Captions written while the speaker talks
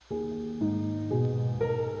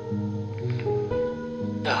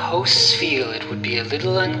The hosts feel it would be a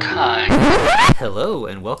little unkind. Hello,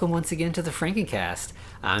 and welcome once again to the Frankencast.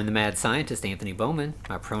 I'm the mad scientist, Anthony Bowman.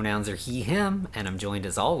 My pronouns are he, him, and I'm joined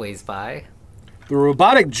as always by... the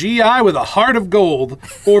robotic GI with a heart of gold,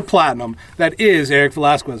 or platinum, that is Eric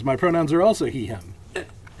Velasquez. My pronouns are also he, him.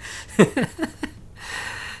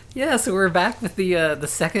 Yeah, so we're back with the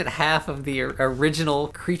second half of the original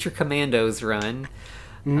Creature Commandos run.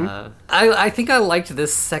 Mm-hmm. I think I liked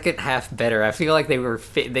this second half better. I feel like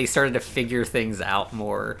they started to figure things out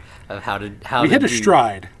more of how we hit a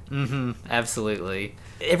stride. Mm-hmm, absolutely.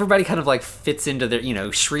 Everybody kind of like fits into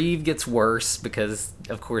their, Shreve gets worse because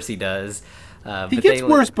of course he does. He gets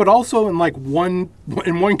worse, but also in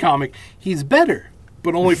one comic he's better,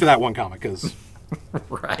 but only for that one comic because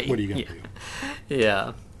right. What are you gonna do?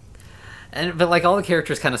 Yeah. But like all the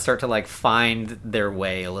characters kind of start to like find their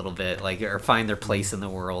way a little bit, like, or find their place in the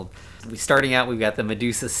world. Starting out, we've got the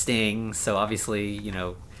Medusa sting. So obviously,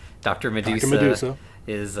 Dr. Medusa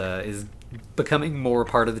is becoming more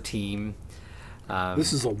part of the team.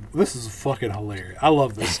 This is fucking hilarious. I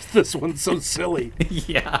love this. This one's so silly.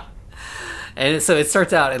 Yeah. And so it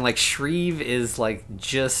starts out, and like Shreve is like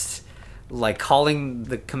just like calling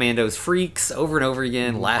the Commandos freaks over and over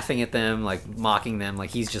again, laughing at them, like mocking them,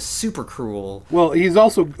 like he's just super cruel. Well, he's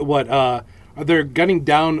also they're gunning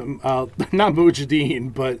down not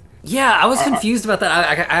Mujahideen, but yeah, I was confused about that.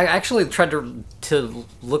 I actually tried to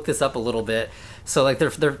look this up a little bit. So like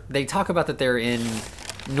they talk about that they're in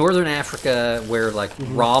Northern Africa, where like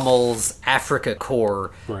Rommel's Africa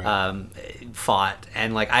Corps fought,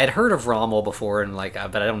 and like I had heard of Rommel before, and like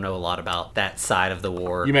but I don't know a lot about that side of the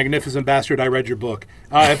war. You magnificent bastard! I read your book.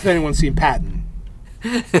 If anyone's seen Patton.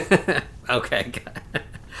 Okay.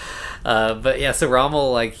 But yeah, so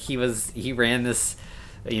Rommel, like he ran this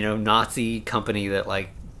Nazi company that like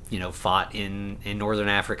fought in Northern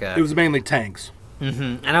Africa. It was mainly tanks.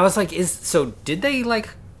 Mm-hmm. And I was like, did they like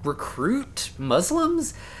recruit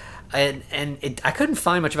Muslims? And I couldn't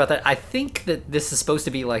find much about that. I think that this is supposed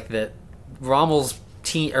to be like that Rommel's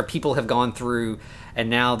team or people have gone through,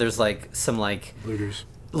 and now there's like some like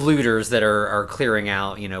looters that are clearing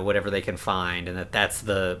out whatever they can find, and that's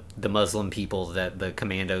the Muslim people that the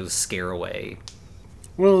Commandos scare away.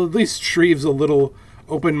 Well, at least Shreve's a little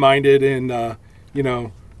open-minded and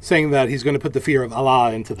saying that he's going to put the fear of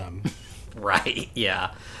Allah into them. Right,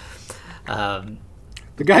 yeah.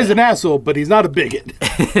 The guy's an asshole, but he's not a bigot.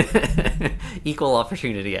 Equal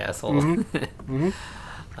opportunity asshole. Mm-hmm. Mm-hmm.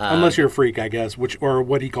 Unless you're a freak, I guess, or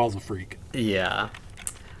what he calls a freak. Yeah.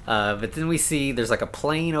 But then we see there's like a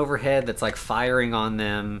plane overhead that's like firing on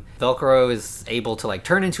them. Velcro is able to like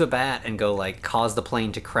turn into a bat and go like cause the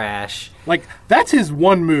plane to crash. Like, that's his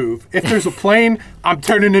one move. If there's a plane, I'm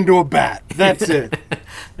turning into a bat. That's it.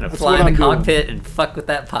 I'm gonna fly in the cockpit and fuck with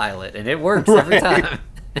that pilot, and it works every time.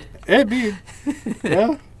 It'd be,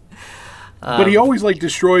 yeah. But he always like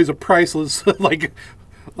destroys a priceless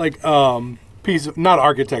piece of, not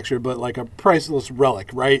architecture, but like a priceless relic,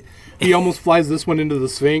 right? He almost flies this one into the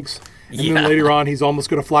Sphinx, and then later on he's almost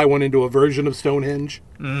going to fly one into a version of Stonehenge.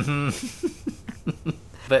 Mm-hmm.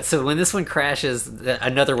 But so when this one crashes,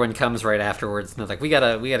 another one comes right afterwards, and they're like, we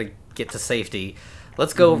gotta get to safety.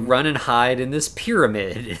 Let's go run and hide in this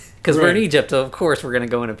pyramid. Because we're in Egypt, so of course we're going to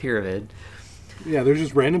go in a pyramid. Yeah, there's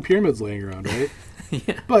just random pyramids laying around, right?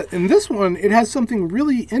 Yeah. But in this one, it has something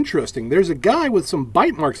really interesting. There's a guy with some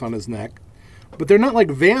bite marks on his neck, but they're not like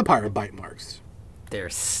vampire bite marks. They're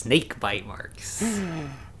snake bite marks.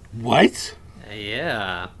 What?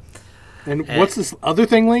 Yeah. And what's this other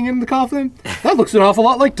thing laying in the coffin? That looks an awful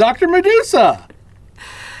lot like Dr. Medusa.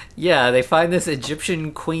 Yeah, they find this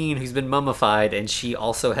Egyptian queen who's been mummified, and she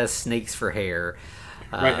also has snakes for hair.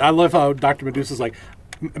 Right. I love how Dr. Medusa's like,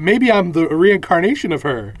 maybe I'm the reincarnation of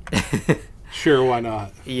her. Sure, why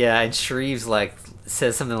not? Yeah, and Shreve's like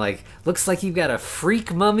says something like, "Looks like you've got a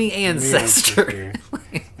freak mummy ancestor."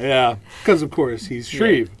 Yeah, because of course he's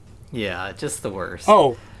Shreve. Yeah, just the worst.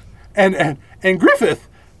 Oh, and Griffith.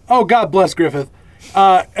 Oh, God bless Griffith.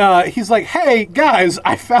 He's like, hey guys,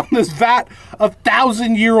 I found this vat of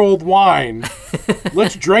 1,000-year-old wine.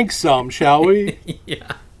 Let's drink some, shall we?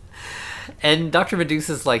 Yeah. And Dr.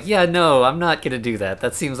 Medusa's like, yeah, no, I'm not going to do that.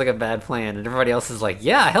 That seems like a bad plan. And everybody else is like,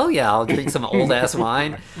 yeah, hell yeah, I'll drink some old-ass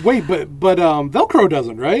wine. Wait, but Velcro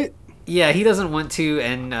doesn't, right? Yeah, he doesn't want to,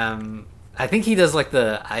 and I think he does like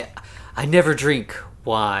I never drink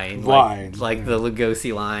wine. Like the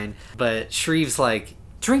Lugosi line. But Shreve's like,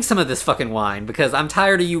 drink some of this fucking wine, because I'm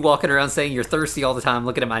tired of you walking around saying you're thirsty all the time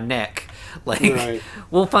looking at my neck. Like, right.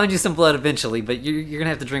 We'll find you some blood eventually, but you're going to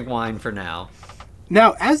have to drink wine for now.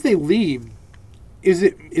 Now, as they leave, is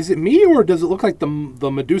it me, or does it look like the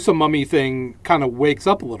Medusa mummy thing kind of wakes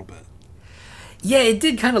up a little bit? Yeah, it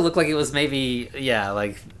did kind of look like it was maybe,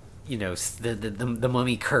 like, the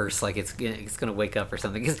mummy curse, like it's gonna wake up or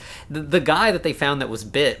something. Because the guy that they found that was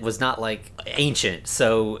bit was not like ancient,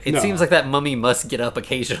 so it seems like that mummy must get up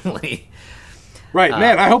occasionally. Right,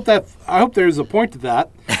 man. I hope there's a point to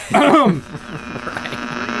that. Right.